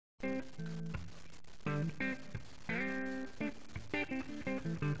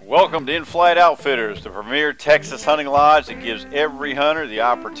Welcome to InFlight Outfitters, the premier Texas hunting lodge that gives every hunter the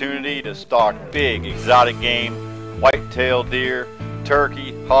opportunity to stalk big exotic game, whitetail deer,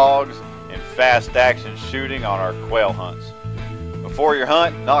 turkey, hogs, and fast action shooting on our quail hunts. Before your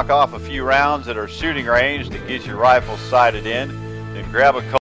hunt, knock off a few rounds at our shooting range to get your rifle sighted in, then grab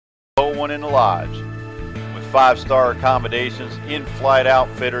a cold one in the lodge. With 5-star accommodations, InFlight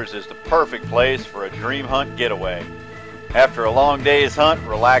Outfitters is the perfect place for a dream hunt getaway. After a long day's hunt,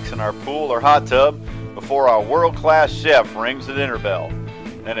 relax in our pool or hot tub before our world-class chef rings the dinner bell.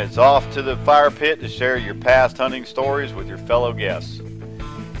 Then it's off to the fire pit to share your past hunting stories with your fellow guests.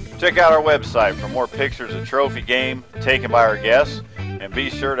 Check out our website for more pictures of trophy game taken by our guests, and be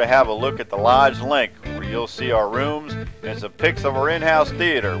sure to have a look at the lodge link where you'll see our rooms and some pics of our in-house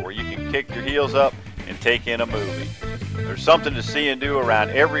theater where you can kick your heels up and take in a movie. There's something to see and do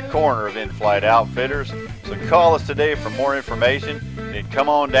around every corner of InFlight Outfitters, so call us today for more information, then come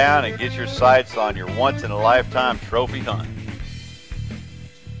on down and get your sights on your once-in-a-lifetime trophy hunt.